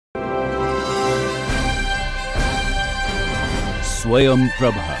Swayam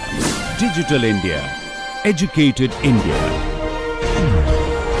Prabha. Digital India. Educated India.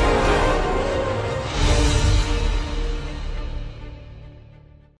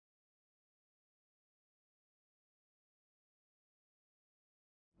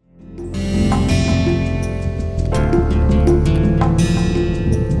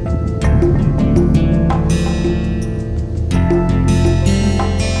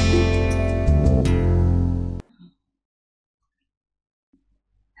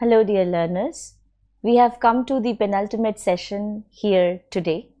 Hello dear learners, we have come to the penultimate session here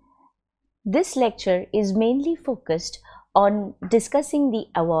today. This lecture is mainly focused on discussing the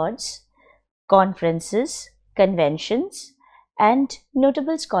awards, conferences, conventions and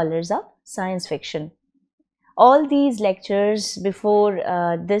notable scholars of science fiction. All these lectures before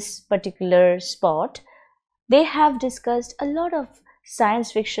this particular spot, they have discussed a lot of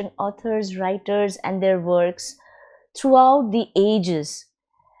science fiction authors, writers and their works throughout the ages.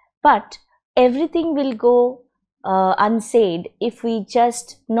 But everything will go unsaid if we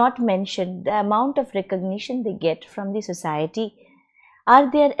just not mention the amount of recognition they get from the society.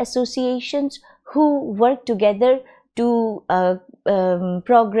 Are there associations who work together to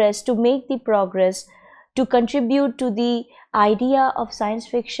progress, to make the progress, to contribute to the idea of science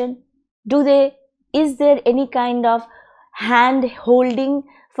fiction? Is there any kind of hand holding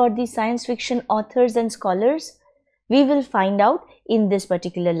for the science fiction authors and scholars? We will find out in this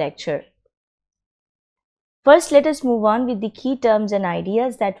particular lecture. First, let us move on with the key terms and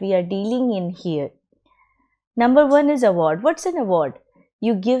ideas that we are dealing in here. Number one is award. What's an award?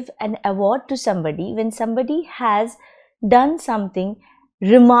 You give an award to somebody when somebody has done something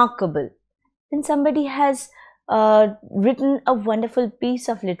remarkable, when somebody has written a wonderful piece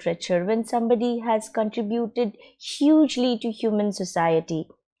of literature, when somebody has contributed hugely to human society.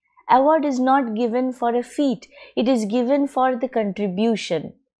 Award is not given for a feat, it is given for the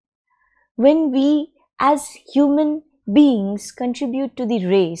contribution. When we as human beings contribute to the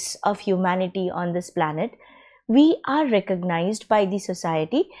race of humanity on this planet, we are recognized by the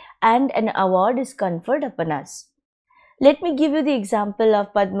society and an award is conferred upon us. Let me give you the example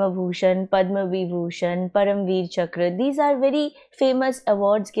of Padma Bhushan, Padma Vibhushan, Paramveer Chakra. These are very famous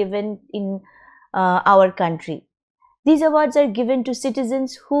awards given in our country. These awards are given to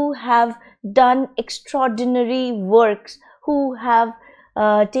citizens who have done extraordinary works, who have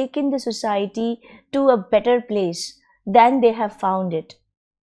taken the society to a better place than they have found it.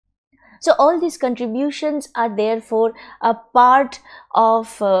 So all these contributions are therefore a part of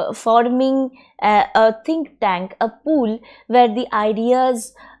forming a think tank, a pool where the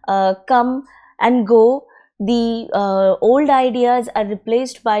ideas come and go. The old ideas are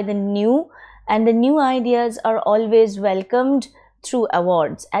replaced by the new, and the new ideas are always welcomed through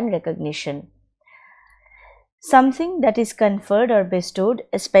awards and recognition. Something that is conferred or bestowed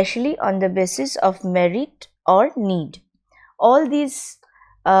especially on the basis of merit or need. All these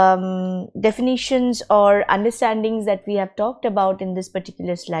definitions or understandings that we have talked about in this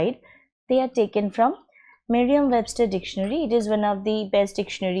particular slide, they are taken from Merriam-Webster dictionary. It is one of the best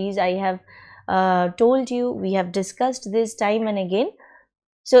dictionaries. I have told you, we have discussed this time and again.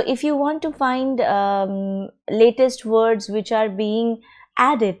 So if you want to find latest words which are being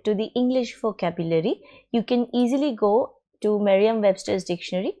added to the English vocabulary, you can easily go to Merriam-Webster's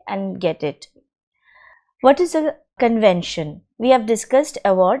dictionary and get it. What is a convention? We have discussed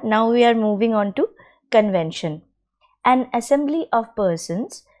award. Now we are moving on to convention. An assembly of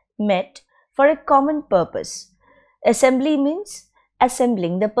persons met for a common purpose. Assembly means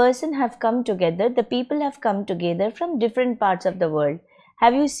assembling. The person have come together, the people have come together from different parts of the world.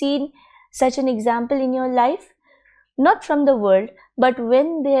 Have you seen such an example in your life? Not from the world, but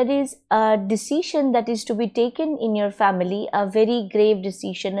when there is a decision that is to be taken in your family, a very grave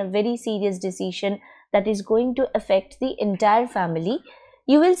decision, a very serious decision that is going to affect the entire family,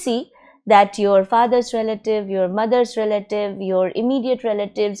 you will see that your father's relative, your mother's relative, your immediate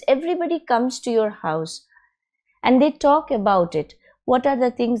relatives, everybody comes to your house and they talk about it. What are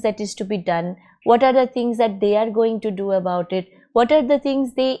the things that is to be done? What are the things that they are going to do about it? What are the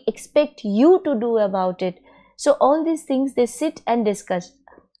things they expect you to do about it? So all these things they sit and discuss.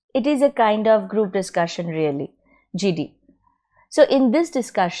 It is a kind of group discussion really, GD. So in this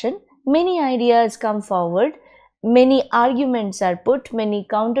discussion, many ideas come forward, many arguments are put, many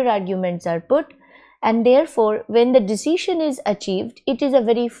counter arguments are put, and therefore when the decision is achieved, it is a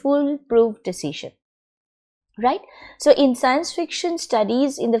very foolproof decision. Right? So in science fiction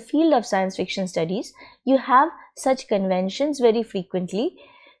studies, in the field of science fiction studies, you have such conventions very frequently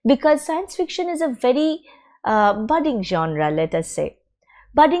because science fiction is a very budding genre, let us say.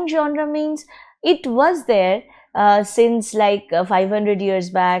 Budding genre means it was there since like 500 years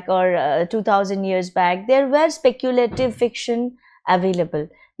back or 2000 years back, there were speculative fiction available.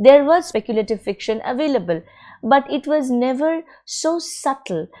 There was speculative fiction available, but it was never so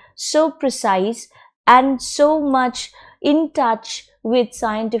subtle, so precise, and so much in touch with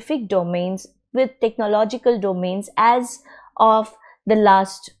scientific domains, with technological domains as of the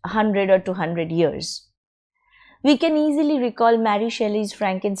last 100 or 200 years. We can easily recall Mary Shelley's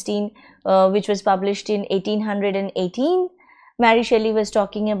Frankenstein, which was published in 1818. Mary Shelley was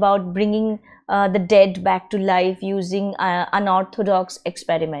talking about bringing the dead back to life using unorthodox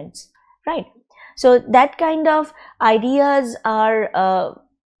experiments, right? So that kind of ideas are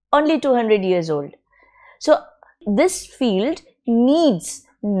only 200 years old. So this field needs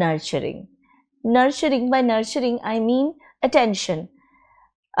nurturing. Nurturing, by nurturing, I mean attention.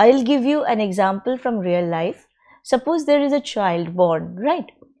 I'll give you an example from real life. Suppose there is a child born,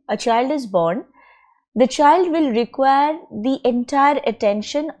 right? A child is born. The child will require the entire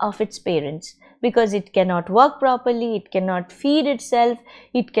attention of its parents because it cannot walk properly, it cannot feed itself,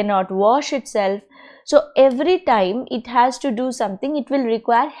 it cannot wash itself. So every time it has to do something, it will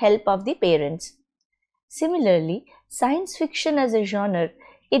require help of the parents. Similarly, science fiction as a genre,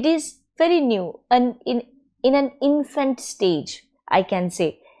 it is very new and in an infant stage, I can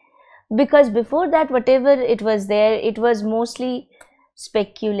say. Because before that, whatever it was there, it was mostly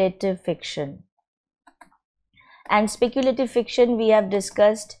speculative fiction. And speculative fiction, we have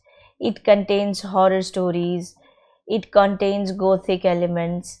discussed, it contains horror stories, it contains gothic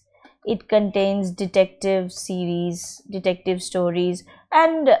elements, it contains detective series, detective stories,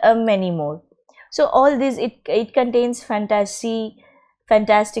 and many more. So all this, it contains fantasy,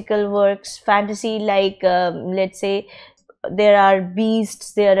 fantastical works, fantasy like let's say there are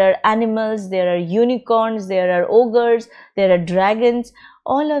beasts, there are animals, there are unicorns, there are ogres, there are dragons.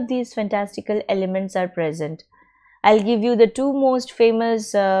 All of these fantastical elements are present. I'll give you the two most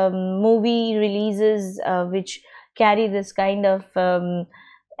famous movie releases which carry this kind of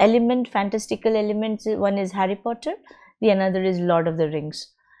element, fantastical elements. One is Harry Potter, the another is Lord of the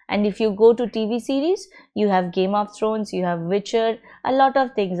Rings. And if you go to TV series, you have Game of Thrones, you have Witcher, a lot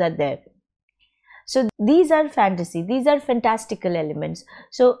of things are there. So these are fantasy, these are fantastical elements.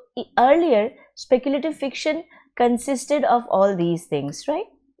 So earlier, speculative fiction consisted of all these things, right?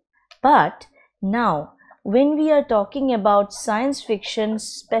 But now, when we are talking about science fiction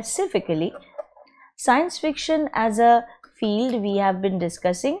specifically, science fiction as a field we have been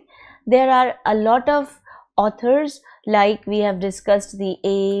discussing, there are a lot of authors, like we have discussed the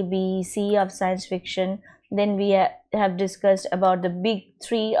A, B, C of science fiction. Then we have discussed about the big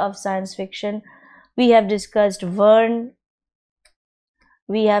three of science fiction. We have discussed Verne,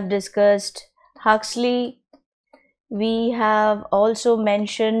 we have discussed Huxley, we have also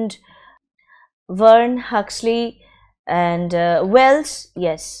mentioned Verne, Huxley, and Wells.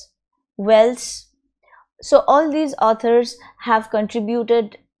 Yes, Wells. So all these authors have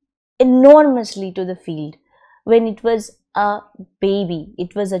contributed enormously to the field. When it was a baby,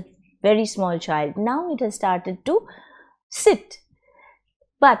 it was a very small child. Now it has started to sit,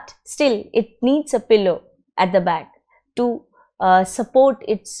 but still it needs a pillow at the back to support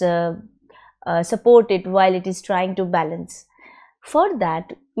it while it is trying to balance. For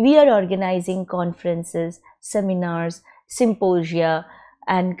that, we are organizing conferences, seminars, symposia,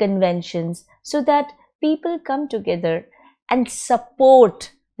 and conventions so that people come together and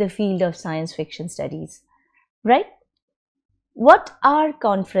support the field of science fiction studies, right? What are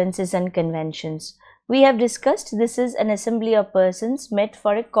conferences and conventions? We have discussed this is an assembly of persons met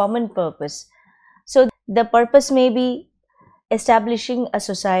for a common purpose. So the purpose may be establishing a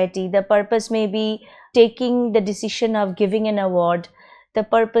society, the purpose may be taking the decision of giving an award, the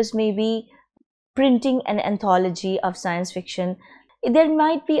purpose may be printing an anthology of science fiction. There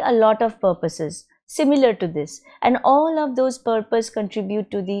might be a lot of purposes similar to this, and all of those purposes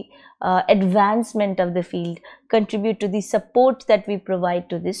contribute to the advancement of the field, contribute to the support that we provide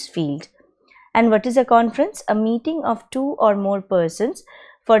to this field. And what is a conference? A meeting of two or more persons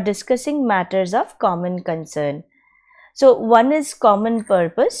for discussing matters of common concern. So one is common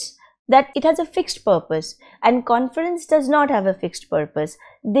purpose, that it has a fixed purpose, and conference does not have a fixed purpose.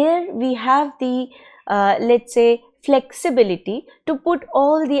 There we have the let's say flexibility to put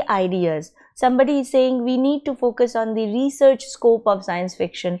all the ideas. Somebody is saying we need to focus on the research scope of science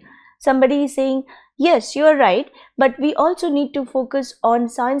fiction. Somebody is saying yes, you are right, but we also need to focus on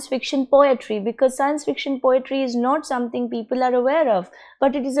science fiction poetry, because science fiction poetry is not something people are aware of,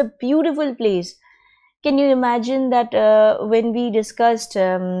 but it is a beautiful place. Can you imagine that when we discussed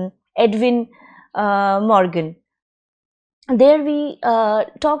Edwin Morgan, there we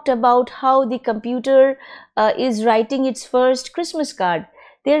talked about how the computer is writing its first Christmas card.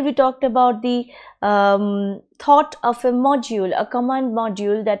 There we talked about the thought of a module, a command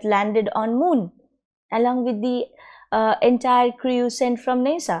module that landed on moon along with the entire crew sent from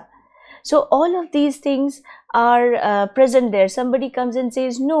NASA. So all of these things are present there. Somebody comes and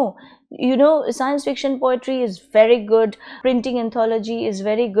says, no, you know, science fiction poetry is very good, printing anthology is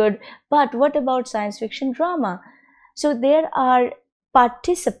very good, but what about science fiction drama? So there are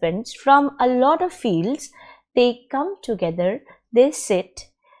participants from a lot of fields. They come together, they sit,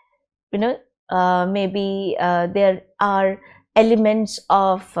 you know, maybe there are elements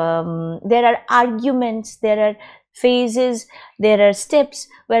of, there are arguments, there are phases, there are steps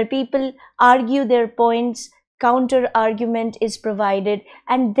where people argue their points, counter argument is provided,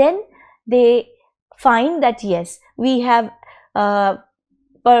 and then they find that yes, we have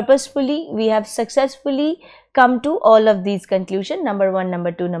purposefully, we have successfully come to all of these conclusions, number 1,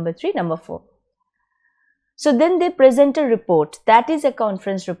 number 2, number 3, number 4. So then they present a report, that is a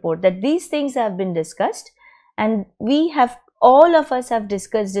conference report, that these things have been discussed and we have, all of us have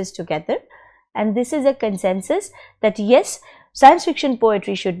discussed this together, and this is a consensus that yes, science fiction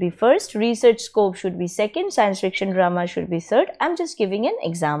poetry should be first, research scope should be second, science fiction drama should be third. I'm just giving an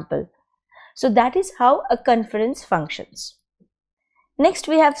example. So that is how a conference functions. Next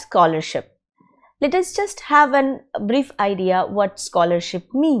we have scholarship. Let us just have a brief idea what scholarship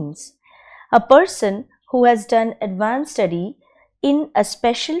means. A person who has done advanced study in a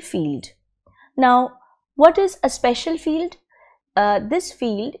special field. Now, what is a special field? This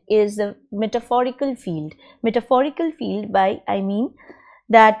field is the metaphorical field. Metaphorical field by I mean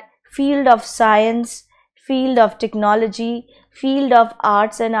that field of science, field of technology, field of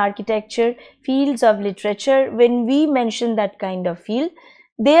arts and architecture, fields of literature. When we mention that kind of field,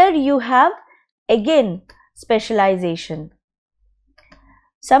 there you have again specialization.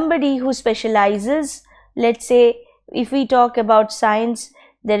 Somebody who specializes, let's say if we talk about science,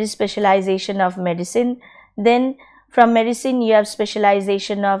 there is specialization of medicine. Then from medicine you have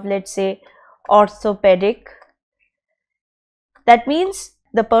specialization of, let's say, orthopedic. That means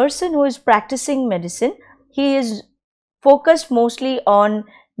the person who is practicing medicine, he is focused mostly on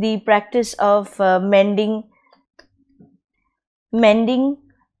the practice of mending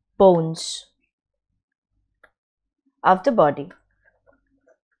bones of the body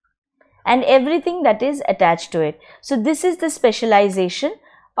and everything that is attached to it. So this is the specialization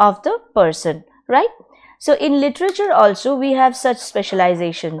of the person, right? So in literature also we have such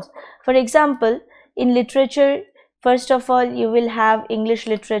specializations. For example, in literature, first of all you will have English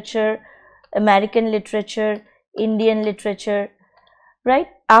literature, American literature, Indian literature, right?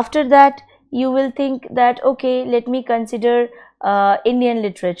 After that you will think that okay, let me consider Indian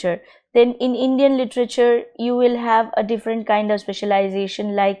literature. Then in Indian literature you will have a different kind of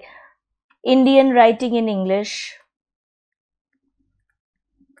specialization like Indian writing in English,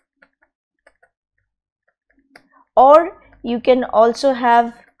 or you can also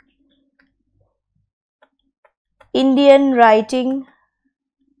have Indian writing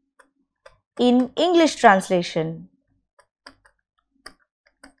in English translation.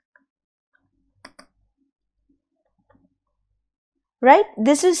 Right?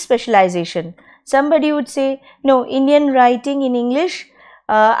 This is specialization. Somebody would say, no, Indian writing in English,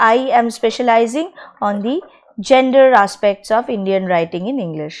 I am specializing on the gender aspects of Indian writing in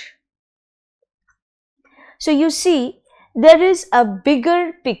English. So you see, there is a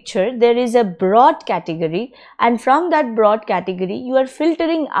bigger picture, there is a broad category, and from that broad category you are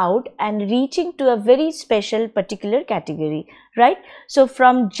filtering out and reaching to a very special particular category, right? So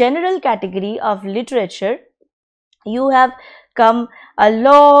from general category of literature, you have come a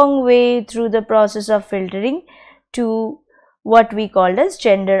long way through the process of filtering to what we called as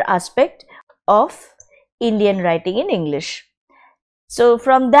gender aspect of Indian writing in English. So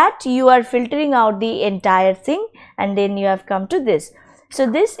from that you are filtering out the entire thing and then you have come to this. So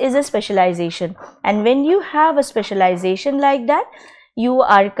this is a specialization, and when you have a specialization like that, you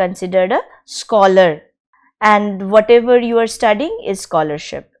are considered a scholar, and whatever you are studying is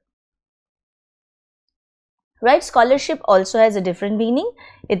scholarship. Right? Scholarship also has a different meaning.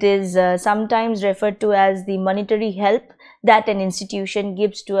 It is sometimes referred to as the monetary help that an institution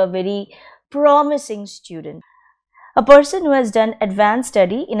gives to a very promising student. A person who has done advanced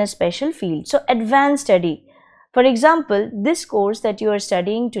study in a special field. So advanced study, for example, this course that you are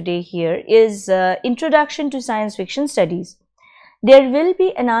studying today here is Introduction to Science Fiction Studies. There will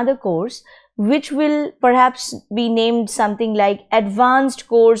be another course which will perhaps be named something like advanced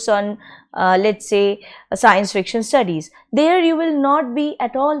course on let's say science fiction studies. There you will not be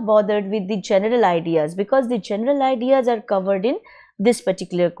at all bothered with the general ideas, because the general ideas are covered in this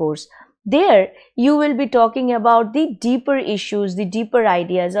particular course. There you will be talking about the deeper issues, the deeper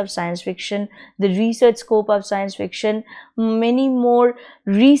ideas of science fiction, the research scope of science fiction, many more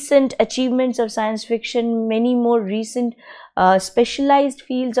recent achievements of science fiction, many more recent specialized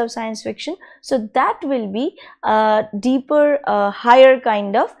fields of science fiction. So that will be a deeper, higher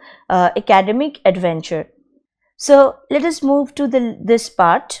kind of academic adventure. So let us move to this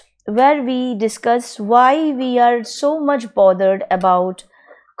part where we discuss why we are so much bothered about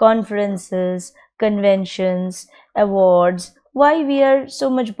conferences, conventions, awards, why we are so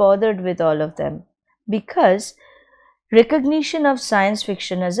much bothered with all of them. Because recognition of science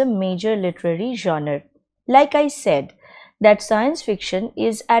fiction as a major literary genre. Like I said, that science fiction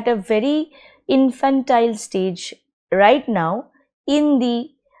is at a very infantile stage right now in the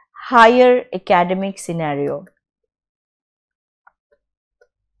higher academic scenario.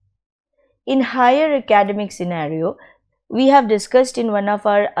 In higher academic scenario, we have discussed in one of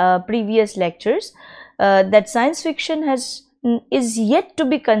our previous lectures that science fiction is yet to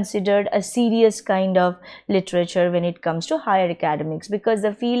be considered a serious kind of literature when it comes to higher academics, because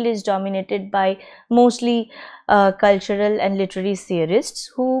the field is dominated by mostly cultural and literary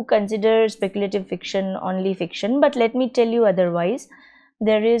theorists who consider speculative fiction only fiction. But let me tell you otherwise.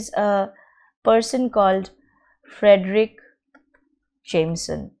 There is a person called Fredric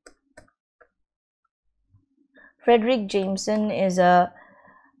Jameson. Fredric Jameson is a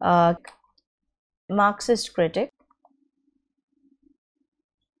Marxist critic.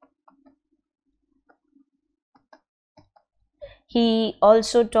 He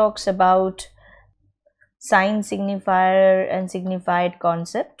also talks about sign signifier and signified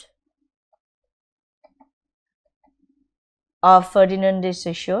concept of Ferdinand de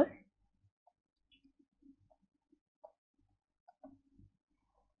Saussure.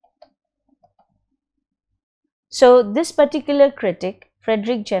 So this particular critic,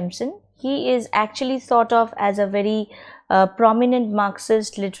 Fredric Jameson, he is actually thought of as a very prominent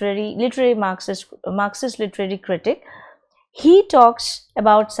Marxist literary critic. He talks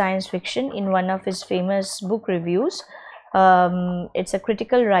about science fiction in one of his famous book reviews. It's a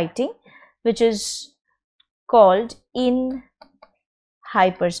critical writing which is called In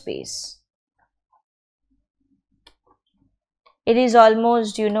Hyperspace. It is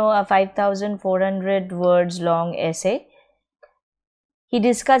almost, a 5,400 words long essay. He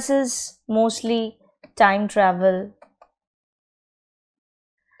discusses mostly time travel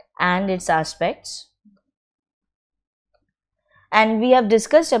and its aspects. And we have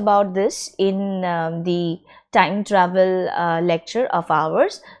discussed about this in the time travel lecture of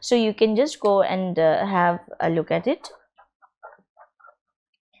ours. So you can just go and have a look at it.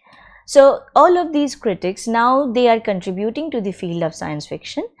 So all of these critics, now they are contributing to the field of science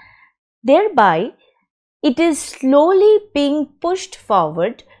fiction. Thereby, it is slowly being pushed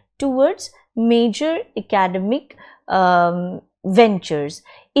forward towards major academic ventures.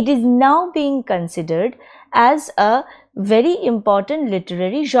 It is now being considered as a very important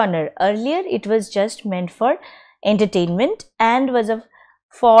literary genre. Earlier, it was just meant for entertainment and was a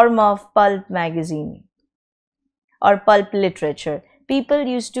form of pulp magazine or pulp literature. People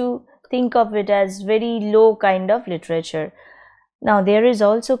used to think of it as very low kind of literature. Now, there is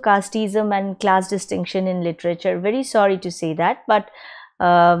also casteism and class distinction in literature. Very sorry to say that, but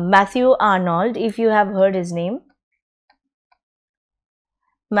Matthew Arnold, if you have heard his name,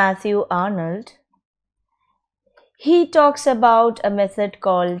 Matthew Arnold, he talks about a method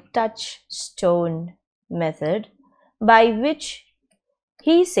called touchstone method, by which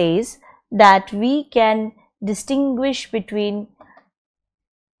he says that we can distinguish between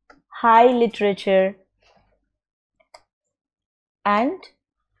high literature and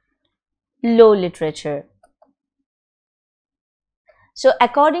low literature. So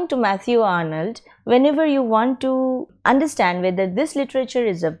according to Matthew Arnold, whenever you want to understand whether this literature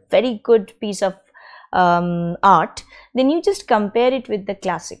is a very good piece of art, then you just compare it with the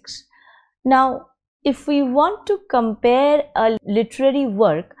classics. Now, if we want to compare a literary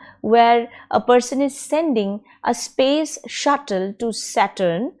work where a person is sending a space shuttle to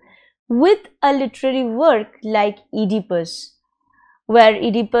Saturn with a literary work like Oedipus, where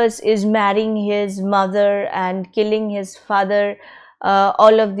Oedipus is marrying his mother and killing his father,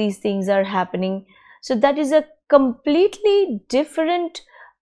 all of these things are happening. So that is a completely different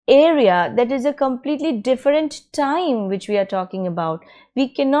area, that is a completely different time which we are talking about. We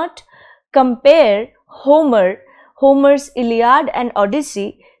cannot compare Homer's Iliad and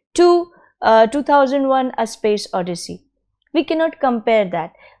Odyssey to 2001 A Space Odyssey. We cannot compare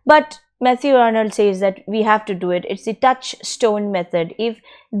that, but Matthew Arnold says that we have to do it. It's the touchstone method. If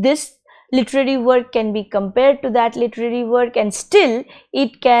this literary work can be compared to that literary work and still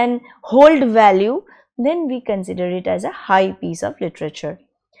it can hold value, then we consider it as a high piece of literature.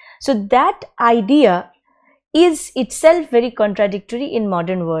 So that idea is itself very contradictory in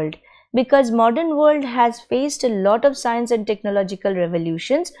modern world, because modern world has faced a lot of science and technological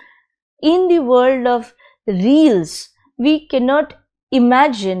revolutions. In the world of reels, we cannot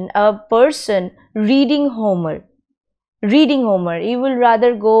imagine a person reading Homer. He will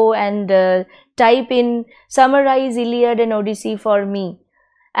rather go and type in summarize Iliad and Odyssey for me,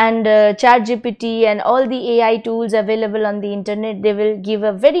 and ChatGPT and all the AI tools available on the internet, they will give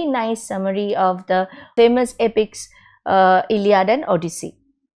a very nice summary of the famous epics Iliad and Odyssey.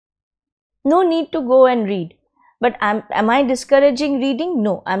 No need to go and read. But am I discouraging reading?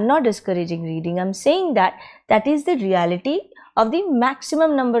 No, I'm not discouraging reading. I'm saying that that is the reality of the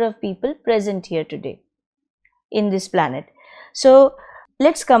maximum number of people present here today in this planet. So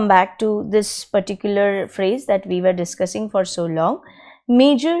let's come back to this particular phrase that we were discussing for so long,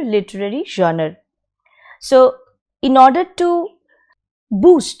 major literary genre. So in order to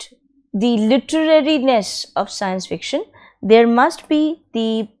boost the literariness of science fiction, there must be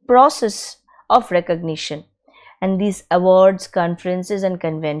the process of recognition. And these awards, conferences and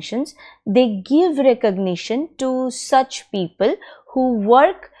conventions, they give recognition to such people who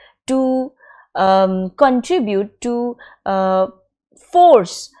work to contribute to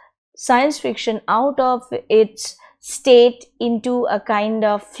force science fiction out of its state into a kind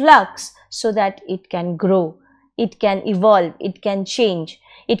of flux, so that it can grow, it can evolve, it can change,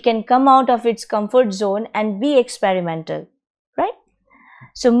 it can come out of its comfort zone and be experimental, right?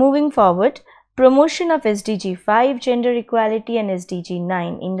 So moving forward, promotion of SDG 5 gender equality and SDG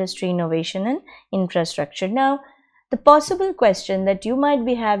 9 industry innovation and infrastructure. Now, the possible question that you might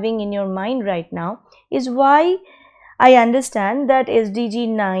be having in your mind right now is why I understand that SDG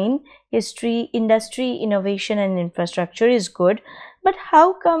 9 history, industry, innovation and infrastructure is good, but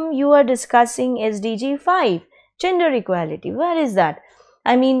how come you are discussing SDG 5 gender equality? Where is that?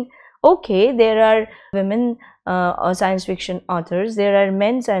 I mean, okay, there are women science fiction authors, there are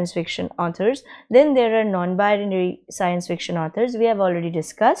men science fiction authors, then there are non-binary science fiction authors, we have already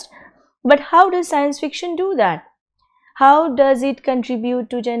discussed. But how does science fiction do that? How does it contribute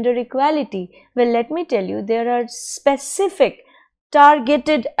to gender equality? Well, let me tell you, there are specific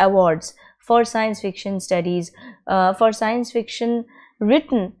targeted awards for science fiction studies, for science fiction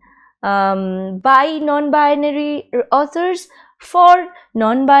written by non-binary authors, for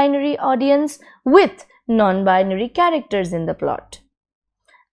non-binary audience with non-binary characters in the plot.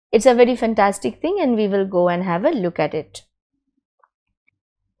 It's a very fantastic thing and we will go and have a look at it.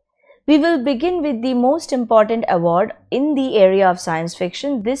 We will begin with the most important award in the area of science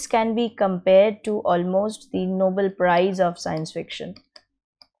fiction. This can be compared to almost the Nobel Prize of science fiction,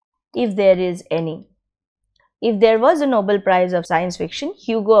 if there is any. If there was a Nobel Prize of science fiction,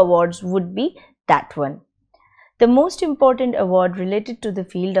 Hugo Awards would be that one. The most important award related to the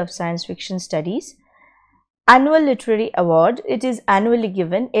field of science fiction studies, Annual Literary Award. It is annually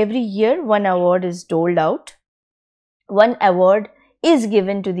given. Every year one award is doled out. One award is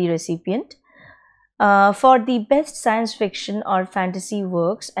given to the recipient for the best science fiction or fantasy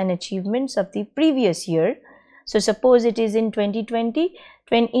works and achievements of the previous year. So suppose it is in 2020,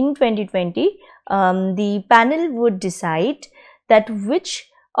 the panel would decide that which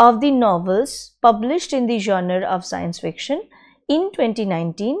of the novels published in the genre of science fiction in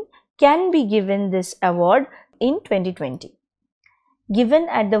 2019 can be given this award in 2020. Given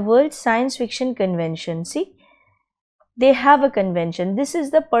at the World Science Fiction Convention. See, they have a convention. This is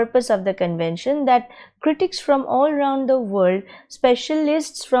the purpose of the convention, that critics from all around the world,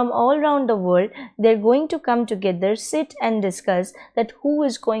 specialists from all around the world, they're going to come together, sit and discuss that who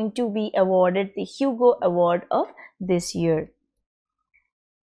is going to be awarded the Hugo Award of this year,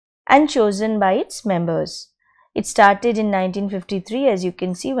 and chosen by its members. It started in 1953, as you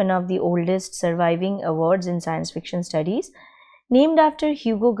can see, one of the oldest surviving awards in science fiction studies, named after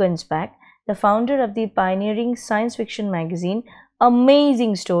Hugo Gernsback, the founder of the pioneering science fiction magazine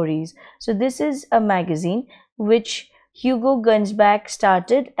Amazing Stories. So this is a magazine which Hugo Gernsback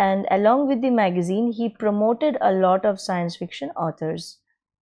started, and along with the magazine he promoted a lot of science fiction authors.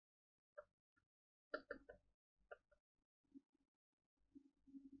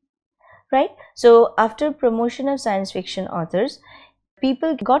 Right? So after promotion of science fiction authors,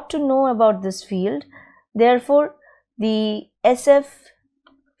 people got to know about this field. Therefore, the SF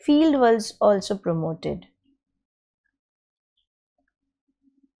field was also promoted.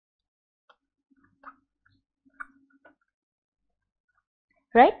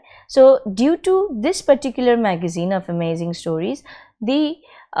 right? So due to this particular magazine of amazing stories, the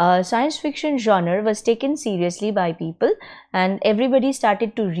science fiction genre was taken seriously by people, and everybody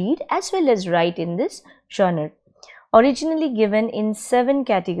started to read as well as write in this genre. Originally given in 7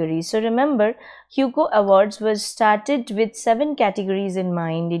 categories. So remember, Hugo Awards was started with 7 categories in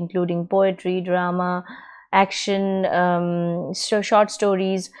mind, including poetry, drama, action, short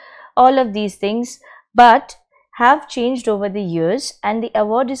stories, all of these things, but have changed over the years, and the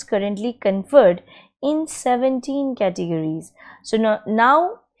award is currently conferred in 17 categories. So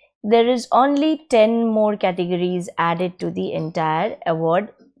now there is only 10 more categories added to the entire award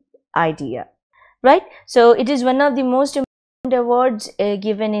idea, right? So it is one of the most important awards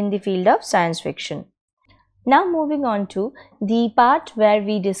given in the field of science fiction. Now moving on to the part where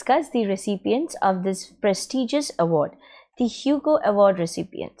we discuss the recipients of this prestigious award, the Hugo Award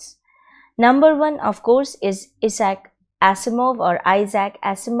recipients. Number 1, of course, is Isaac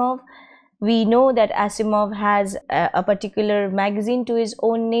Asimov. We know that Asimov has a particular magazine to his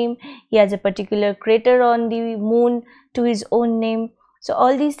own name. He has a particular crater on the moon to his own name. So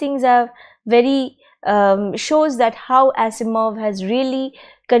all these things are very shows that how Asimov has really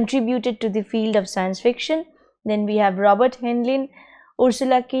contributed to the field of science fiction. Then we have Robert Heinlein,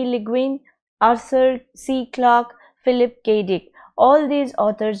 Ursula K. Le Guin, Arthur C. Clarke, Philip K. Dick. All these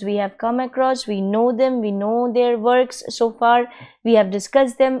authors we have come across, we know them, we know their works so far. We have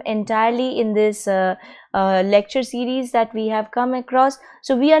discussed them entirely in this lecture series that we have come across.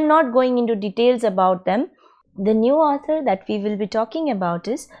 So we are not going into details about them. The new author that we will be talking about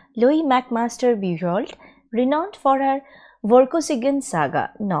is Louis McMaster Bujold, renowned for her Vorkosigan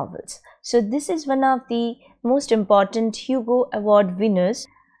saga novels. So this is one of the most important Hugo Award winners,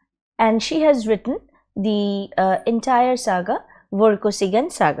 and she has written the entire saga,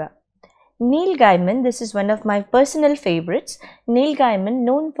 Vorkosigan saga. Neil Gaiman, this is one of my personal favorites. Neil Gaiman,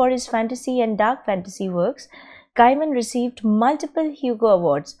 known for his fantasy and dark fantasy works, Gaiman received multiple Hugo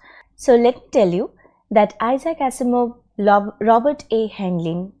Awards. So let me tell you that Isaac Asimov, Robert A.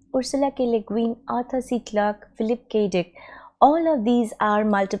 Heinlein, Ursula K. Le Guin, Arthur C. Clarke, Philip K. Dick, all of these are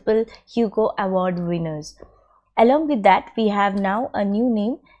multiple Hugo Award winners. Along with that, we have now a new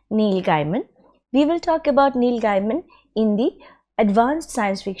name, Neil Gaiman. We will talk about Neil Gaiman in the Advanced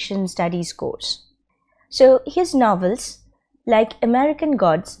Science Fiction Studies course. So his novels like American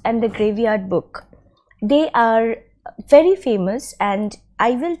Gods and The Graveyard Book, they are very famous, and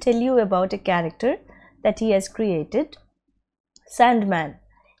I will tell you about a character that he has created, Sandman.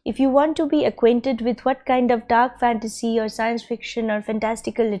 If you want to be acquainted with what kind of dark fantasy or science fiction or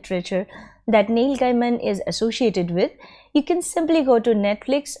fantastical literature that Neil Gaiman is associated with, you can simply go to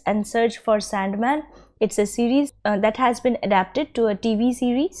Netflix and search for Sandman. It's a series that has been adapted to a TV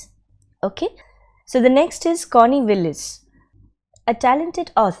series. Okay, so the next is Connie Willis, a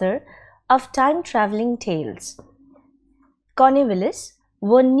talented author of time-traveling tales. Connie Willis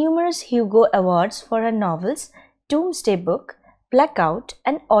won numerous Hugo Awards for her novels Doomsday Book, Blackout,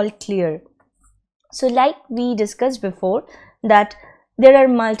 and All Clear. So like we discussed before, that there are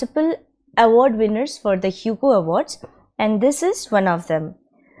multiple award winners for the Hugo Awards, and this is one of them.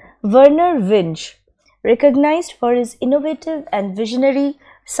 Werner Winch, recognized for his innovative and visionary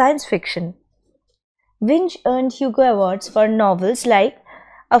science fiction. Winch earned Hugo Awards for novels like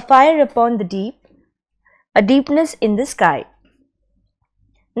A Fire Upon the Deep, A Deepness in the Sky.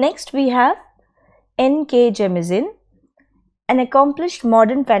 Next we have N.K. Jemisin, an accomplished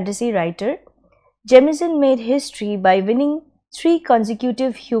modern fantasy writer. Jemisin made history by winning 3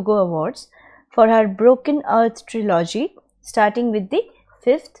 consecutive Hugo Awards for her Broken Earth trilogy, starting with the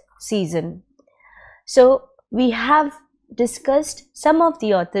 5th season. So we have discussed some of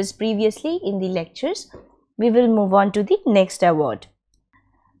the authors previously in the lectures. We will move on to the next award.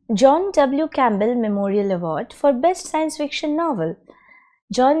 John W. Campbell Memorial Award for Best Science Fiction Novel.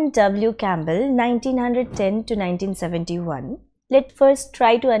 John W. Campbell, 1910 to 1971. Let's first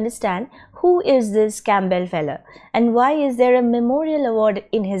try to understand who is this Campbell fella and why is there a memorial award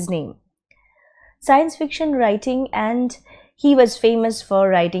in his name. Science fiction writing, and he was famous for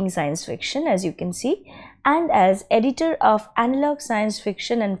writing science fiction, as you can see, and as editor of Analog Science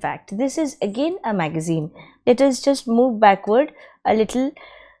Fiction and Fact. This is again a magazine. Let us just move backward a little.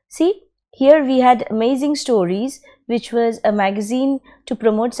 See, here we had Amazing Stories, which was a magazine to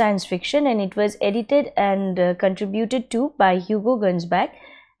promote science fiction, and it was edited and contributed to by Hugo Gernsback,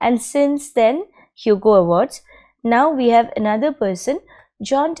 and since then Hugo Awards. Now we have another person,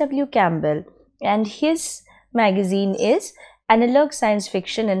 John W. Campbell, and his magazine is Analog Science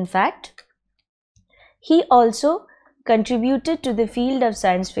Fiction and Fact. He also contributed to the field of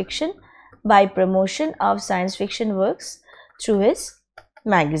science fiction by promotion of science fiction works through his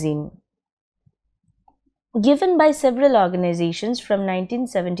magazine, given by several organizations from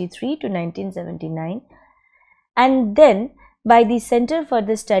 1973 to 1979, and then by the Center for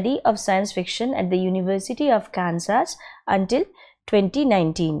the Study of Science Fiction at the University of Kansas until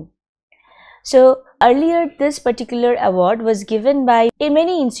 2019. So earlier this particular award was given by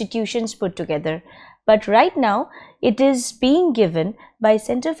many institutions put together, but right now it is being given by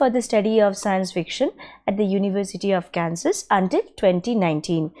Center for the Study of Science Fiction at the University of Kansas until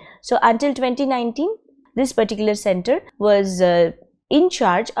 2019. So until 2019, this particular center was in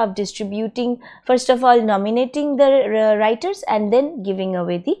charge of distributing, first of all nominating the writers and then giving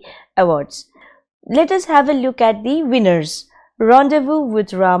away the awards. Let us have a look at the winners. Rendezvous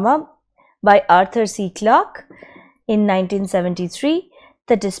with Rama by Arthur C. Clarke in 1973,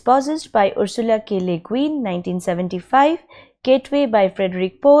 The Dispossessed by Ursula K. Le Guin 1975, Gateway by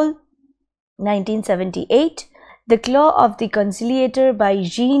Frederick Pohl 1978, The Claw of the Conciliator by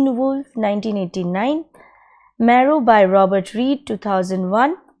Jean Wolfe 1989, Marrow by Robert Reed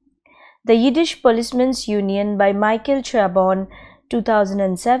 2001, The Yiddish Policemen's Union by Michael Chabon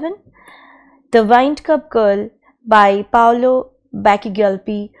 2007, The Wind Cup Girl by Paolo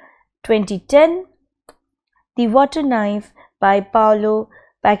Bacigalupi 2010, The Water Knife by Paolo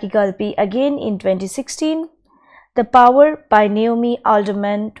Bacigalupi again in 2016, The Power by Naomi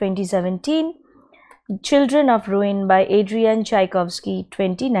Alderman 2017, Children of Ruin by Adrian Tchaikovsky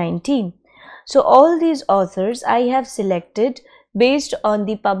 2019. So all these authors I have selected based on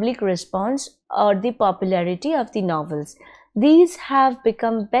the public response or the popularity of the novels. These have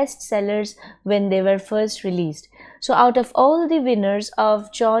become bestsellers when they were first released. So out of all the winners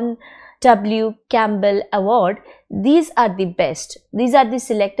of John W. Campbell Award, these are the best. These are the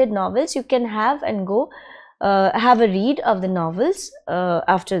selected novels. You can have and go have a read of the novels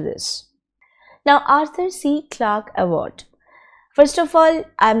after this. Now, Arthur C. Clarke Award. First of all,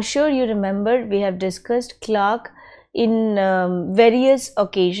 I'm sure you remember we have discussed Clarke in various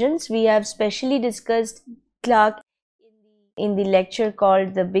occasions. We have specially discussed Clarke in the lecture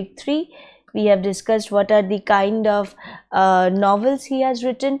called The Big Three. We have discussed what are the kind of novels he has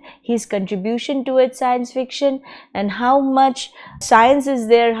written, his contribution towards science fiction, and how much science is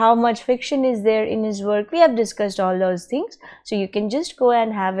there, how much fiction is there in his work. We have discussed all those things. So you can just go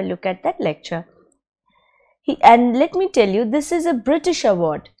and have a look at that lecture. And let me tell you, this is a British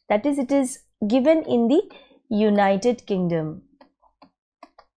award. That is, it is given in the United Kingdom.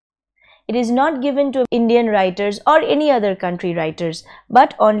 It is not given to Indian writers or any other country writers,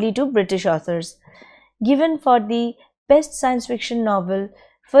 but only to British authors. Given for the best science fiction novel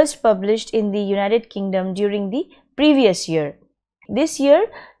first published in the United Kingdom during the previous year. This year,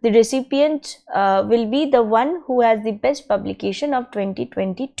 the recipient will be the one who has the best publication of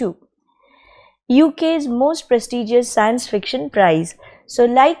 2022. UK's most prestigious science fiction prize. So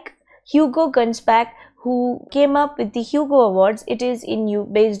like Hugo Gernsback, who came up with the Hugo Awards, it is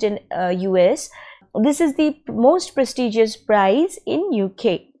based in US. This is the most prestigious prize in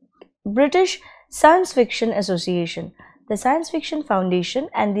UK. British Science Fiction Association, the Science Fiction Foundation,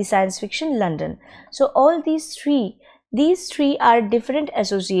 and the Science Fiction London. So all these three are different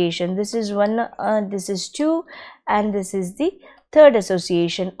associations. This is one, this is two, and this is the third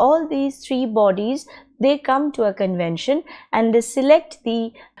association. All these three bodies, they come to a convention and they select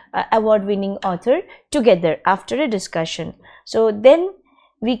the award-winning author together after a discussion. So then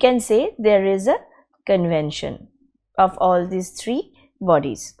we can say there is a convention of all these three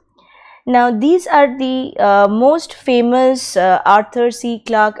bodies. Now these are the most famous Arthur C.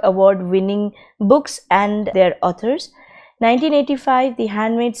 Clarke Award-winning books and their authors. 1985, The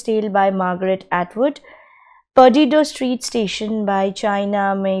Handmaid's Tale by Margaret Atwood, Perdido Street Station by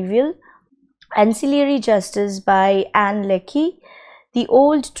China Miéville, Ancillary Justice by Anne Leckie, The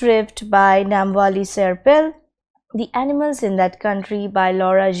Old Drift by Namwali Serpell, The Animals in That Country by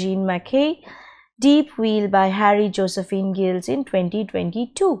Laura Jean Mackay, Deep Wheel by Harry Josephine Giles in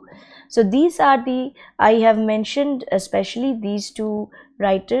 2022. So these are the, I have mentioned especially these two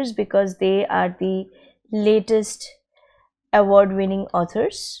writers because they are the latest award-winning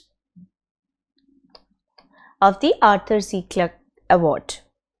authors of the Arthur C. Clarke Award.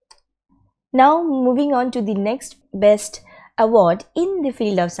 Now moving on to the next best award in the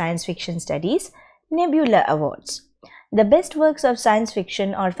field of science fiction studies, Nebula Awards. The best works of science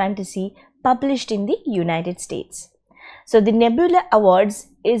fiction or fantasy published in the United States. So the Nebula Awards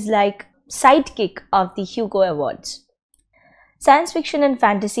is like sidekick of the Hugo Awards. Science Fiction and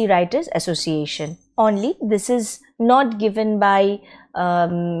Fantasy Writers Association. Only this is not given by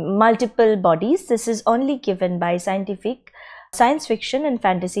multiple bodies. This is only given by Science Fiction and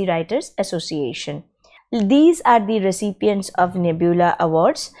Fantasy Writers Association. These are the recipients of Nebula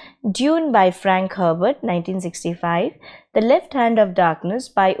Awards: Dune by Frank Herbert, 1965, The Left Hand of Darkness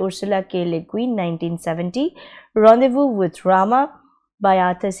by Ursula K. Le Guin, 1970, Rendezvous with Rama by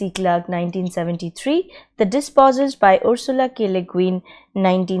Arthur C. Clarke, 1973, The Disposals by Ursula K. Le Guin,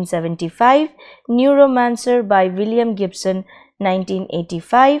 1975, Neuromancer by William Gibson,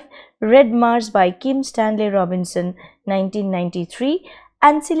 1985, Red Mars by Kim Stanley Robinson, 1993,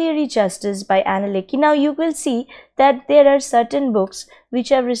 Ancillary Justice by Anna Leckie. Now you will see that there are certain books which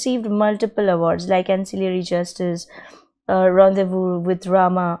have received multiple awards, like Ancillary Justice, Rendezvous with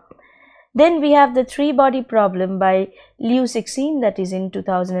Rama. Then we have The Three-Body Problem by Liu Cixin, that is in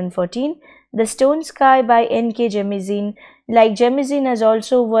 2014. The Stone Sky by N.K. Jemisin. Like, Jemisin has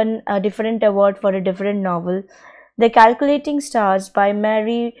also won a different award for a different novel. The Calculating Stars by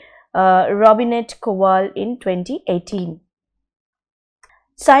Mary Robinette Kowal in 2018.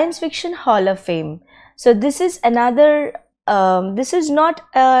 Science Fiction Hall of Fame. So this is another, this is not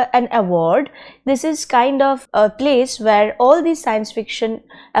an award, this is kind of a place where all these science fiction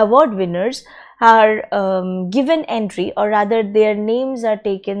award winners are given entry, or rather their names are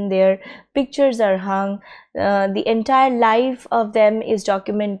taken, their pictures are hung, the entire life of them is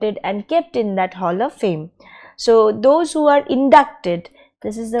documented and kept in that Hall of Fame. So those who are inducted,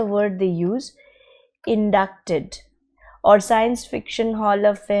 this is the word they use, inducted, or Science Fiction Hall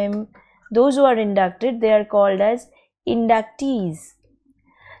of Fame, those who are inducted, they are called as inductees.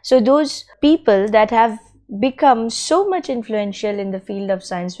 So those people that have become so much influential in the field of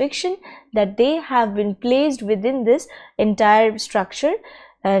science fiction that they have been placed within this entire structure,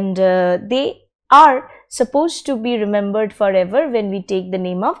 and they are supposed to be remembered forever when we take the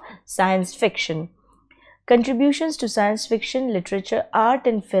name of science fiction. Contributions to science fiction, literature, art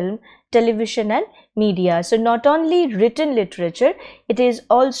and film, television and media. So not only written literature, it is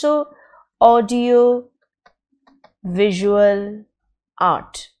also audio, visual,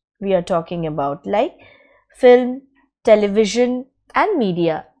 art we are talking about, like film, television and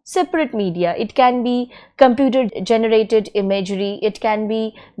media. Separate media, it can be computer generated imagery, it can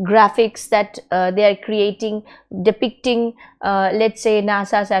be graphics that they are creating depicting let's say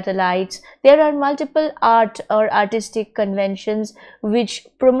NASA satellites. There are multiple art or artistic conventions which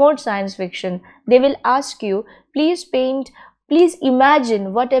promote science fiction. They will ask you, please paint, please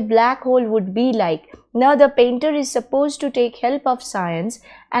imagine what a black hole would be like. Now the painter is supposed to take help of science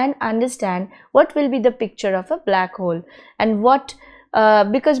and understand what will be the picture of a black hole, and what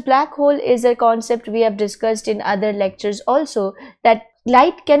because black hole is a concept we have discussed in other lectures also, that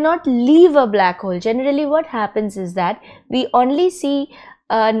light cannot leave a black hole. Generally what happens is that we only see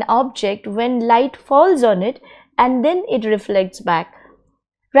an object when light falls on it and then it reflects back,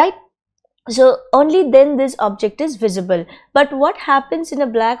 right? So only then this object is visible. But what happens in a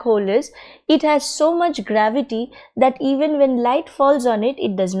black hole is it has so much gravity that even when light falls on it,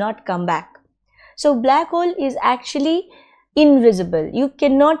 it does not come back. So black hole is actually invisible. You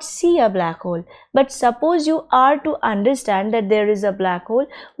cannot see a black hole. But suppose you are to understand that there is a black hole,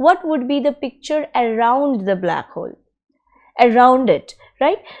 what would be the picture around the black hole, around it,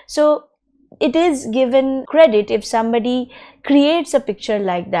 right? So it is given credit if somebody creates a picture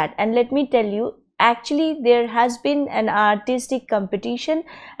like that. And let me tell you, actually there has been an artistic competition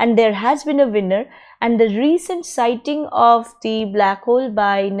and there has been a winner, and the recent sighting of the black hole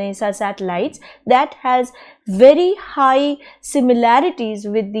by NASA satellites, that has very high similarities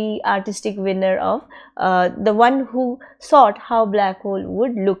with the artistic winner of the one who thought how black hole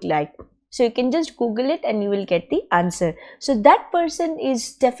would look like. So you can just Google it and you will get the answer. So that person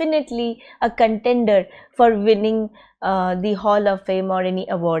is definitely a contender for winning the Hall of Fame or any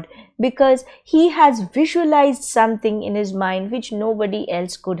award, because he has visualized something in his mind which nobody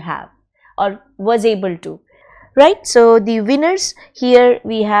else could have or was able to, right? So the winners here,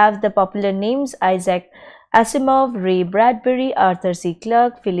 we have the popular names: Isaac Asimov, Ray Bradbury, Arthur C.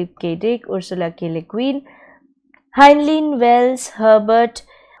 Clarke, Philip K. Dick, Ursula K. Le Guin, Heinlein, Wells, Herbert,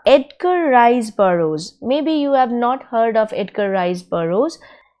 Edgar Rice Burroughs. Maybe you have not heard of Edgar Rice Burroughs.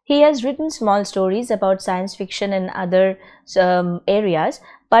 He has written small stories about science fiction and other areas,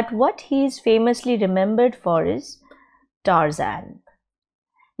 but what he is famously remembered for is Tarzan.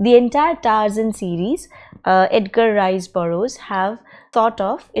 The entire Tarzan series, Edgar Rice Burroughs have thought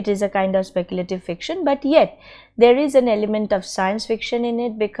of. It is a kind of speculative fiction, but yet there is an element of science fiction in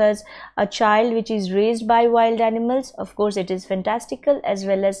it, because a child which is raised by wild animals, of course it is fantastical as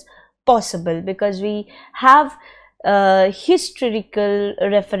well as possible, because we have historical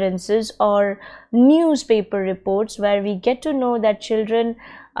references or newspaper reports where we get to know that children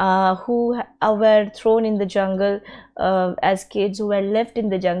who were thrown in the jungle as kids, who were left in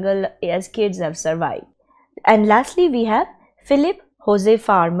the jungle as kids, have survived. And lastly, we have Philip Jose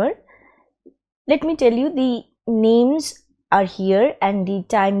Farmer. Let me tell you, the names are here and the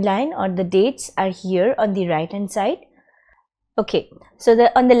timeline or the dates are here on the right hand side. Okay, so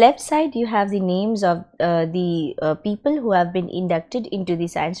on the left side you have the names of the people who have been inducted into the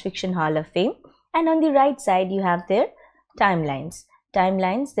Science Fiction Hall of Fame, and on the right side you have their timelines,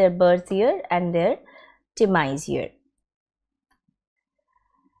 their birth year and their demise year.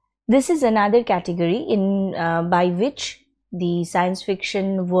 This is another category in by which the science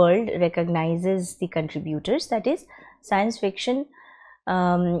fiction world recognizes the contributors, that is Science Fiction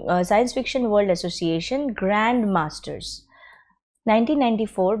World Association Grand Masters.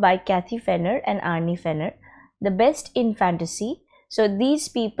 1994 by Kathy Fenner and Arnie Fenner, the best in fantasy. So these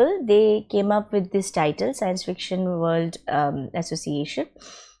people, they came up with this title, Science Fiction World Association,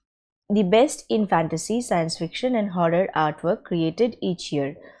 the best in fantasy, science fiction and horror artwork created each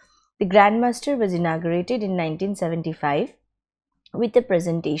year. The Grandmaster was inaugurated in 1975 with a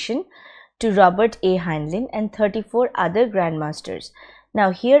presentation to Robert A. Heinlein and 34 other Grandmasters. Now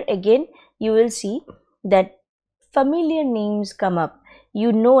here again you will see that familiar names come up.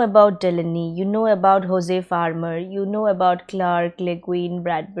 You know about Delaney, you know about Jose Farmer, you know about Clark, Le Guin,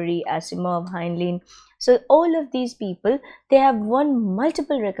 Bradbury, Asimov, Heinlein. So all of these people, they have won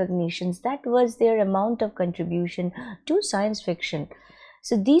multiple recognitions. That was their amount of contribution to science fiction.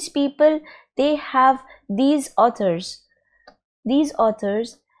 So these people, they have, these authors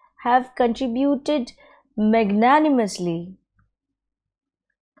have contributed magnanimously.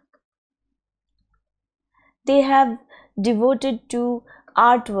 They have devoted to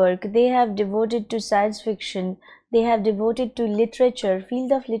artwork, they have devoted to science fiction, they have devoted to literature,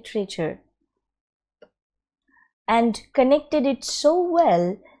 field of literature, and connected it so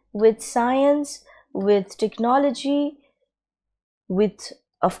well with science, with technology, with,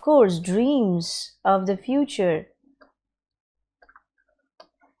 of course, dreams of the future,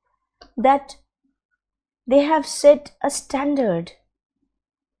 that they have set a standard.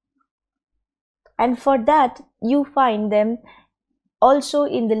 And for that, you find them also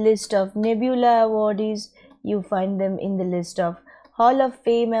in the list of Nebula awardees, you find them in the list of Hall of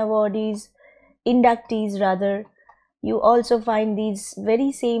Fame awardees, inductees rather. You also find these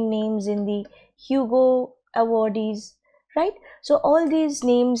very same names in the Hugo awardees, right? So all these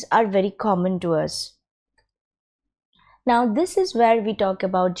names are very common to us. Now this is where we talk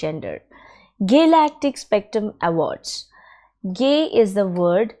about gender. Galactic Spectrum Awards. Gay is the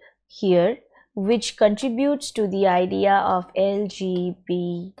word here which contributes to the idea of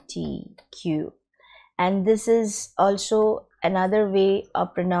LGBTQ, and this is also another way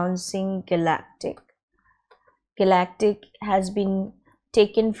of pronouncing galactic. Galactic has been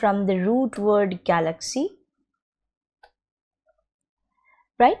taken from the root word galaxy,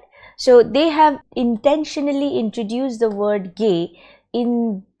 right? So they have intentionally introduced the word gay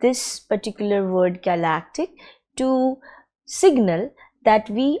in this particular word galactic to signal that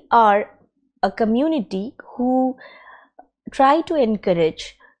we are a community who try to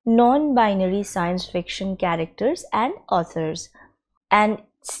encourage non-binary science fiction characters and authors. And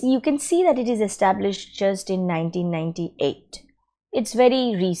you can see that it is established just in 1998. It's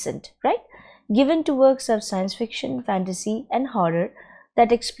very recent, right? Given to works of science fiction, fantasy and horror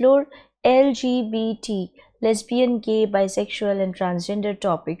that explore LGBT, lesbian, gay, bisexual and transgender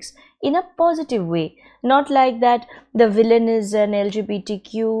topics in a positive way. Not like that the villain is an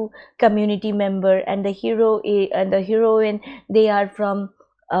LGBTQ community member and the hero and the heroine, they are from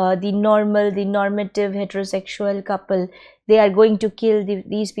the normative heterosexual couple. They are going to kill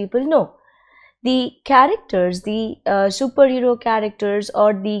these people. No. The characters, the superhero characters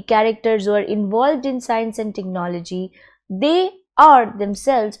or the characters who are involved in science and technology, they are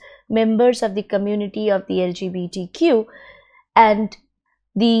themselves members of the community of the LGBTQ, and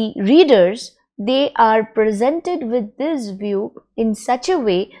the readers, they are presented with this view in such a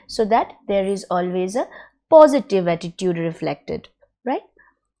way so that there is always a positive attitude reflected, right?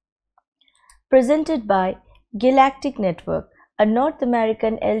 Presented by Galactic Network, a North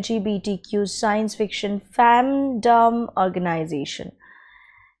American LGBTQ science fiction fandom organization.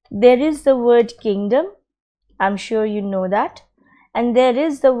 There is the word kingdom, I'm sure you know that, and there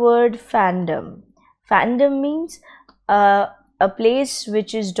is the word fandom. Fandom means a place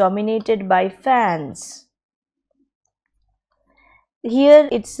which is dominated by fans. Here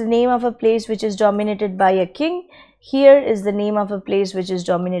it's the name of a place which is dominated by a king. Here is the name of a place which is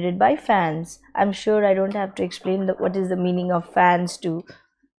dominated by fans. I'm sure I don't have to explain what is the meaning of fans to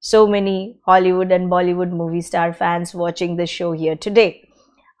so many Hollywood and Bollywood movie star fans watching the show here today.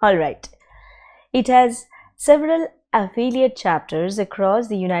 Alright. It has several affiliate chapters across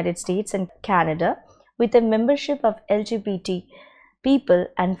the United States and Canada, with a membership of LGBT people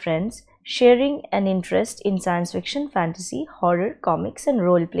and friends sharing an interest in science fiction, fantasy, horror, comics, and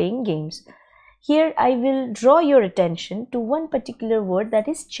role-playing games. Here I will draw your attention to one particular word, that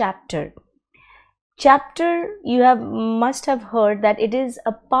is chapter. Chapter, you must have heard that it is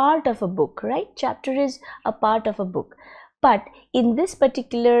a part of a book, right? Chapter is a part of a book. But in this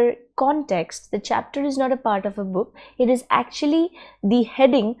particular context, the chapter is not a part of a book. It is actually the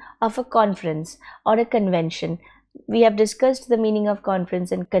heading of a conference or a convention. We have discussed the meaning of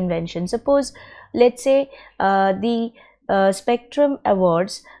conference and convention. Suppose, let's say, the Spectrum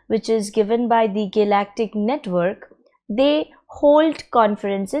Awards, which is given by the Galactic Network, they hold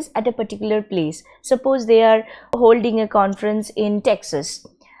conferences at a particular place. Suppose they are holding a conference in Texas.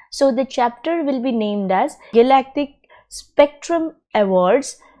 So the chapter will be named as Galactic Spectrum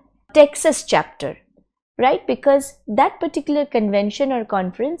Awards Texas chapter, right? Because that particular convention or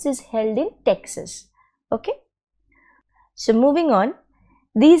conference is held in Texas. Okay. So moving on,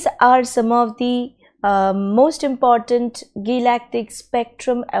 these are some of the most important Galactic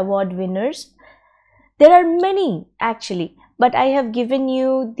Spectrum Award winners. There are many actually, but I have given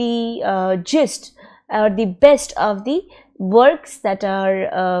you the gist or the best of the works that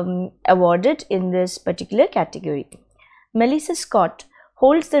are awarded in this particular category. Melissa Scott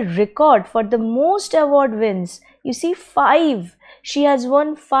holds the record for the most award wins. You see, 5. She has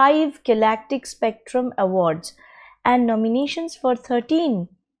won 5 Galactic Spectrum Awards and nominations for 13.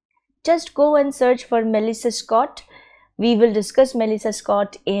 Just go and search for Melissa Scott. We will discuss Melissa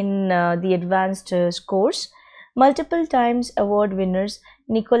Scott in the advanced course. Multiple times award winners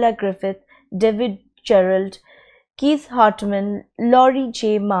Nicola Griffith, David Gerald, Keith Hartman, Laurie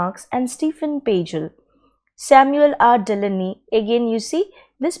J. Marks, and Stephen Pagel. Samuel R. Delany, again you see,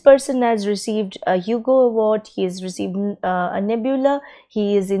 this person has received a Hugo Award, he has received a Nebula,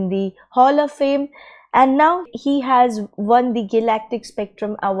 he is in the Hall of Fame, and now he has won the Galactic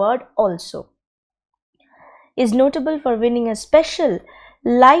Spectrum Award also. Is notable for winning a special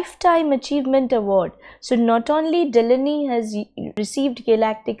Lifetime Achievement Award. So not only Delany has received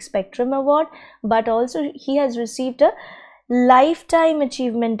Galactic Spectrum Award, but also he has received a Lifetime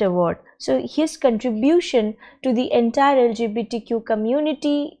Achievement Award. So his contribution to the entire LGBTQ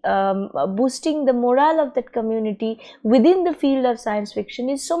community, boosting the morale of that community within the field of science fiction,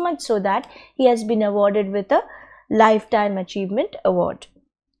 is so much so that he has been awarded with a Lifetime Achievement Award.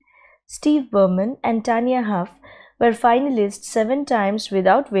 Steve Berman and Tanya Huff were finalists 7 times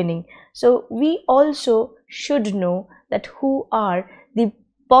without winning. So we also should know that who are the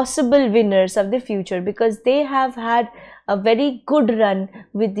possible winners of the future, because they have had a very good run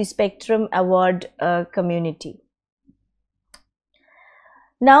with the Spectrum Award community.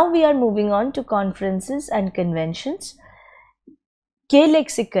 Now we are moving on to conferences and conventions.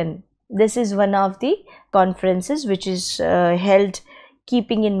 K-Lexicon, this is one of the conferences which is held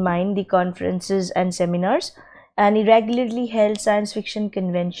keeping in mind the conferences and seminars, and irregularly held science fiction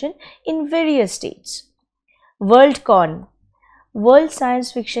convention in various states. WorldCon, World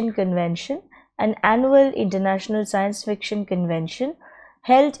Science Fiction Convention, an annual international science fiction convention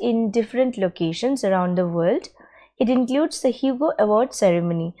held in different locations around the world. It includes the Hugo Award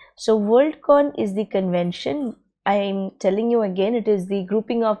ceremony. So WorldCon is the convention. I am telling you again, it is the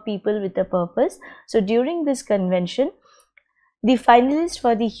grouping of people with a purpose. So during this convention, the finalist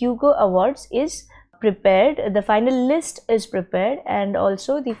for the Hugo Awards is prepared, the final list is prepared, and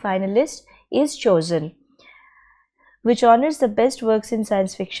also the finalist is chosen, which honors the best works in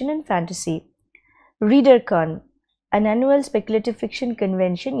science fiction and fantasy. ReaderCon, an annual speculative fiction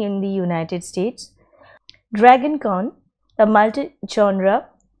convention in the United States. DragonCon, a multi-genre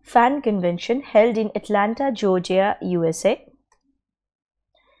fan convention held in Atlanta, Georgia, USA.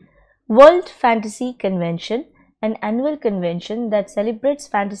 World Fantasy Convention, an annual convention that celebrates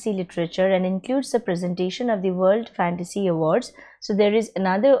fantasy literature and includes the presentation of the World Fantasy Awards. So there is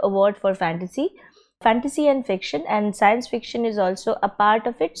another award for fantasy and fiction, and science fiction is also a part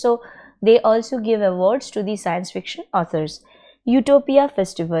of it. So they also give awards to the science fiction authors. Utopia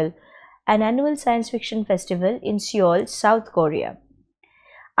Festival, an annual science fiction festival in Seoul, South Korea.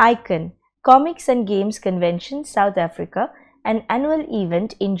 Icon, Comics and Games Convention, South Africa, an annual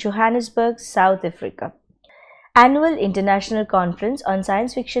event in Johannesburg, South Africa. Annual International Conference on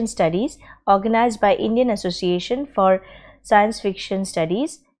Science Fiction Studies, organized by Indian Association for Science Fiction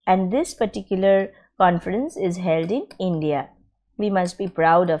Studies, and this particular conference is held in India. We must be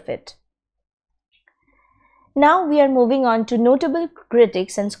proud of it. Now we are moving on to notable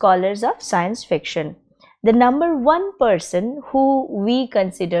critics and scholars of science fiction. The number one person who we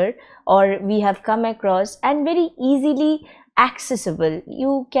consider or we have come across and very easily accessible,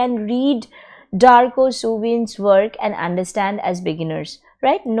 you can read Darko Suvin's work and understand as beginners,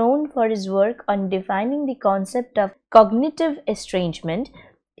 right? Known for his work on defining the concept of cognitive estrangement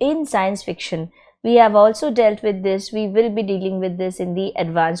in science fiction. We have also dealt with this. We will be dealing with this in the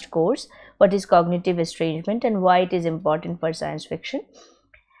advanced course. What is cognitive estrangement and why it is important for science fiction,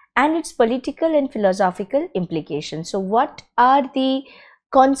 and its political and philosophical implications. So what are the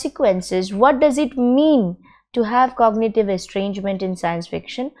consequences? What does it mean to have cognitive estrangement in science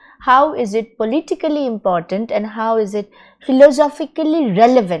fiction? How is it politically important and how is it philosophically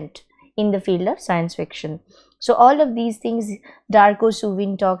relevant in the field of science fiction? So all of these things Darko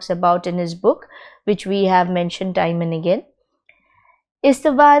Suvin talks about in his book, which we have mentioned time and again.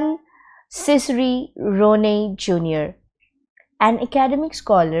 Istvan Ciceronne Jr., an academic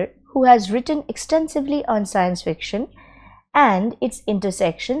scholar who has written extensively on science fiction and its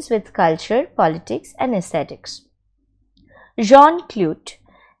intersections with culture, politics, and aesthetics. Jean Clute,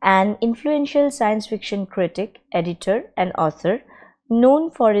 an influential science fiction critic, editor, and author,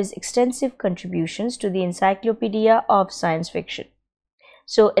 known for his extensive contributions to the Encyclopedia of Science Fiction.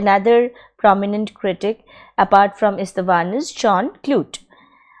 So another prominent critic apart from Istvan is Jean Clute.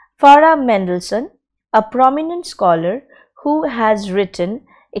 Farah Mendelssohn, a prominent scholar who has written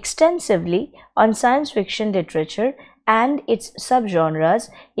extensively on science fiction literature and its subgenres,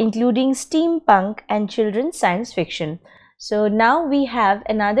 including steampunk and children's science fiction. So now we have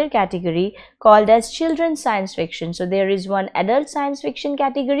another category called as children's science fiction. So there is one adult science fiction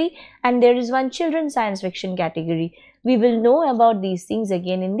category and there is one children's science fiction category. We will know about these things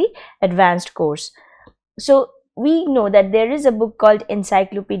again in the advanced course. So we know that there is a book called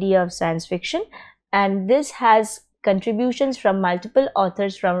Encyclopedia of Science Fiction, and this has contributions from multiple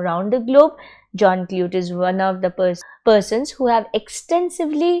authors from around the globe. John Clute is one of the persons who have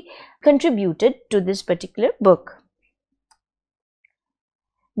extensively contributed to this particular book.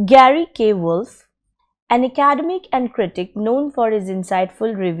 Gary K. Wolfe, an academic and critic known for his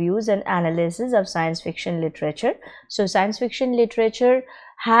insightful reviews and analysis of science fiction literature. So science fiction literature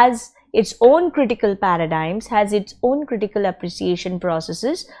has its own critical paradigms, has its own critical appreciation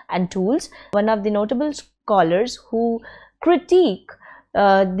processes and tools. One of the notable scholars who critique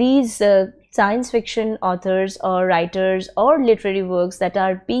these science fiction authors or writers or literary works that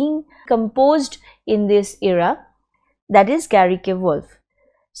are being composed in this era, that is Gary K. Wolfe.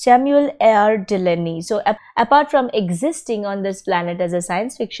 Samuel R. Delany. So apart from existing on this planet as a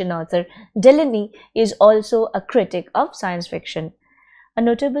science fiction author, Delany is also a critic of science fiction. A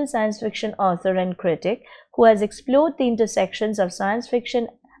notable science fiction author and critic who has explored the intersections of science fiction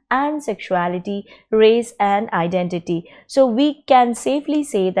and sexuality, race, and identity. So we can safely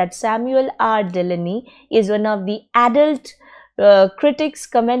say that Samuel R. Delany is one of the adult critics,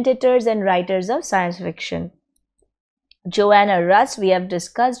 commentators, and writers of science fiction. Joanna Russ, we have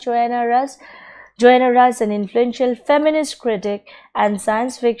discussed Joanna Russ. Joanna Russ, an influential feminist critic and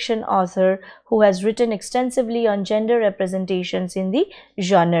science fiction author who has written extensively on gender representations in the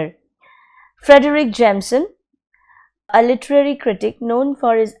genre. Frederick Jameson, a literary critic known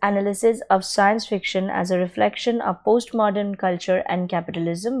for his analysis of science fiction as a reflection of postmodern culture and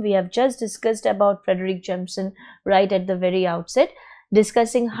capitalism. We have just discussed about Frederick Jameson right at the very outset,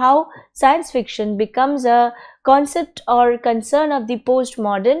 discussing how science fiction becomes a concept or concern of the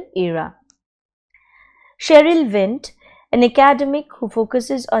postmodern era. Cheryl Vint, an academic who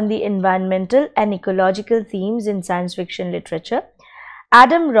focuses on the environmental and ecological themes in science fiction literature.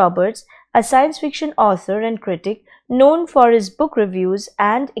 Adam Roberts, a science fiction author and critic known for his book reviews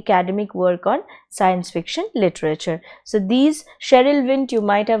and academic work on science fiction literature. So these, Cheryl Vint you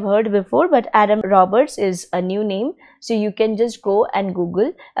might have heard before, but Adam Roberts is a new name. So you can just go and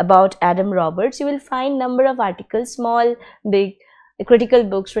Google about Adam Roberts. You will find number of articles, small, big, critical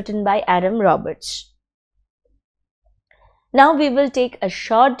books written by Adam Roberts. Now we will take a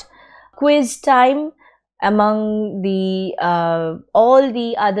short quiz time among the all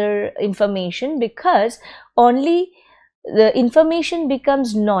the other information, because only the information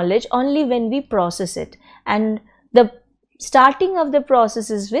becomes knowledge only when we process it, and the starting of the process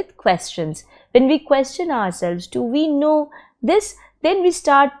is with questions. When we question ourselves, do we know this? Then we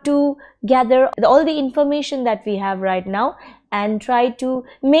start to gather all the information that we have right now and try to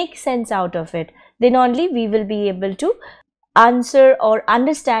make sense out of it. Then only we will be able to answer or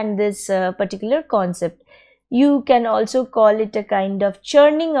understand this particular concept. You can also call it a kind of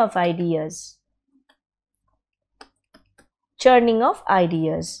churning of ideas. Churning of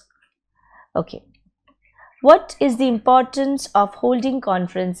ideas. Okay. What is the importance of holding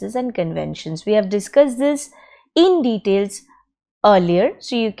conferences and conventions? We have discussed this in details earlier,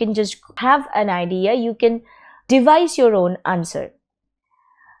 so you can just have an idea. You can devise your own answer.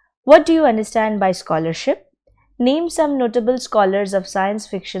 What do you understand by scholarship? Name some notable scholars of science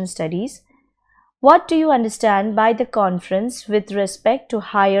fiction studies. What do you understand by the conference with respect to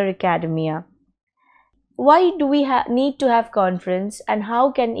higher academia? Why do we need to have conference, and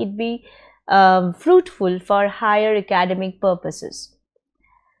how can it be fruitful for higher academic purposes?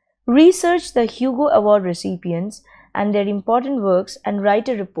 Research the Hugo Award recipients and their important works and write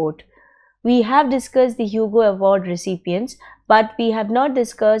a report. We have discussed the Hugo Award recipients, but we have not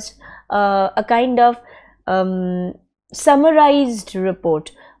discussed a kind of summarized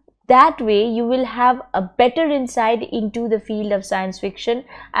report. That way you will have a better insight into the field of science fiction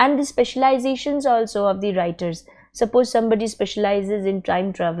and the specializations also of the writers. Suppose somebody specializes in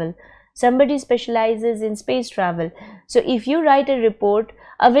time travel, somebody specializes in space travel. So if you write a report,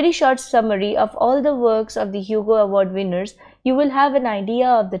 a very short summary of all the works of the Hugo Award winners, you will have an idea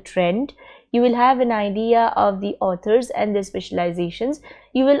of the trend, you will have an idea of the authors and their specializations.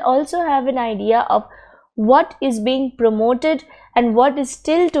 You will also have an idea of what is being promoted and what is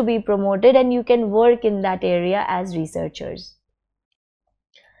still to be promoted, and you can work in that area as researchers.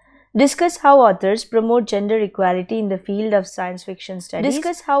 Discuss how authors promote gender equality in the field of science fiction studies.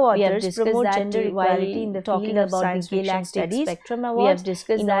 Discuss how authors promote gender equality in the field of science fiction studies. We have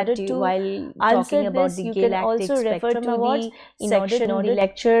discussed that too. While talking about the Galactic Spectrum Awards, you can also refer to the section or the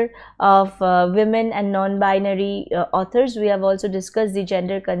lecture of women and non-binary authors. We have also discussed the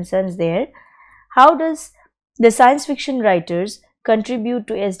gender concerns there. How does the science fiction writers contribute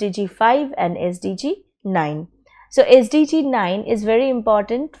to SDG 5 and SDG 9? So SDG 9 is very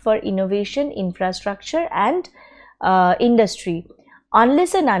important for innovation, infrastructure and industry.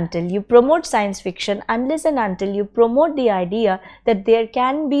 Unless and until you promote science fiction, unless and until you promote the idea that there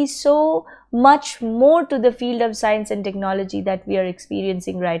can be so much more to the field of science and technology that we are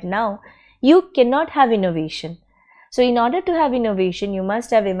experiencing right now, you cannot have innovation. So in order to have innovation, you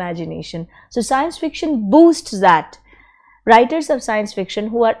must have imagination. So science fiction boosts that. Writers of science fiction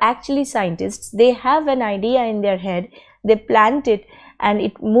who are actually scientists, they have an idea in their head, they plant it, and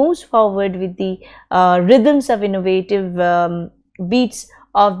it moves forward with the rhythms of innovative beats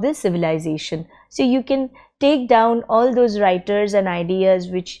of this civilization. So you can take down all those writers and ideas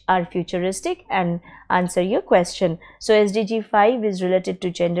which are futuristic and answer your question. So SDG 5 is related to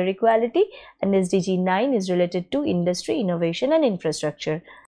gender equality and SDG 9 is related to industry, innovation and infrastructure.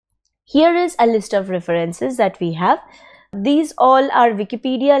 Here is a list of references that we have. These all are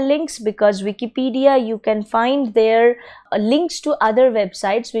Wikipedia links, because Wikipedia, you can find there links to other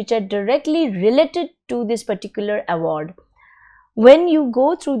websites which are directly related to this particular award. When you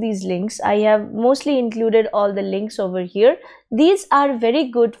go through these links, I have mostly included all the links over here. These are very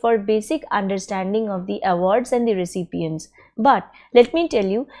good for basic understanding of the awards and the recipients. But let me tell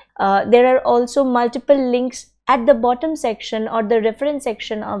you, there are also multiple links at the bottom section or the reference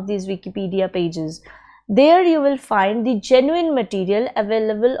section of these Wikipedia pages. There you will find the genuine material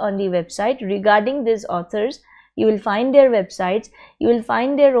available on the website regarding these authors. You will find their websites, you will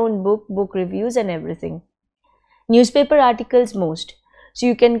find their own book reviews and everything. Newspaper articles most. So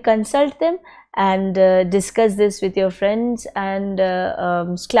you can consult them and discuss this with your friends and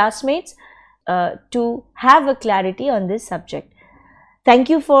classmates to have a clarity on this subject. Thank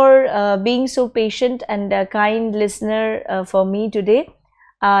you for being so patient and a kind listener for me today.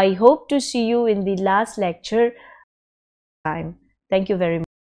 I hope to see you in the last lecture time. Thank you very much.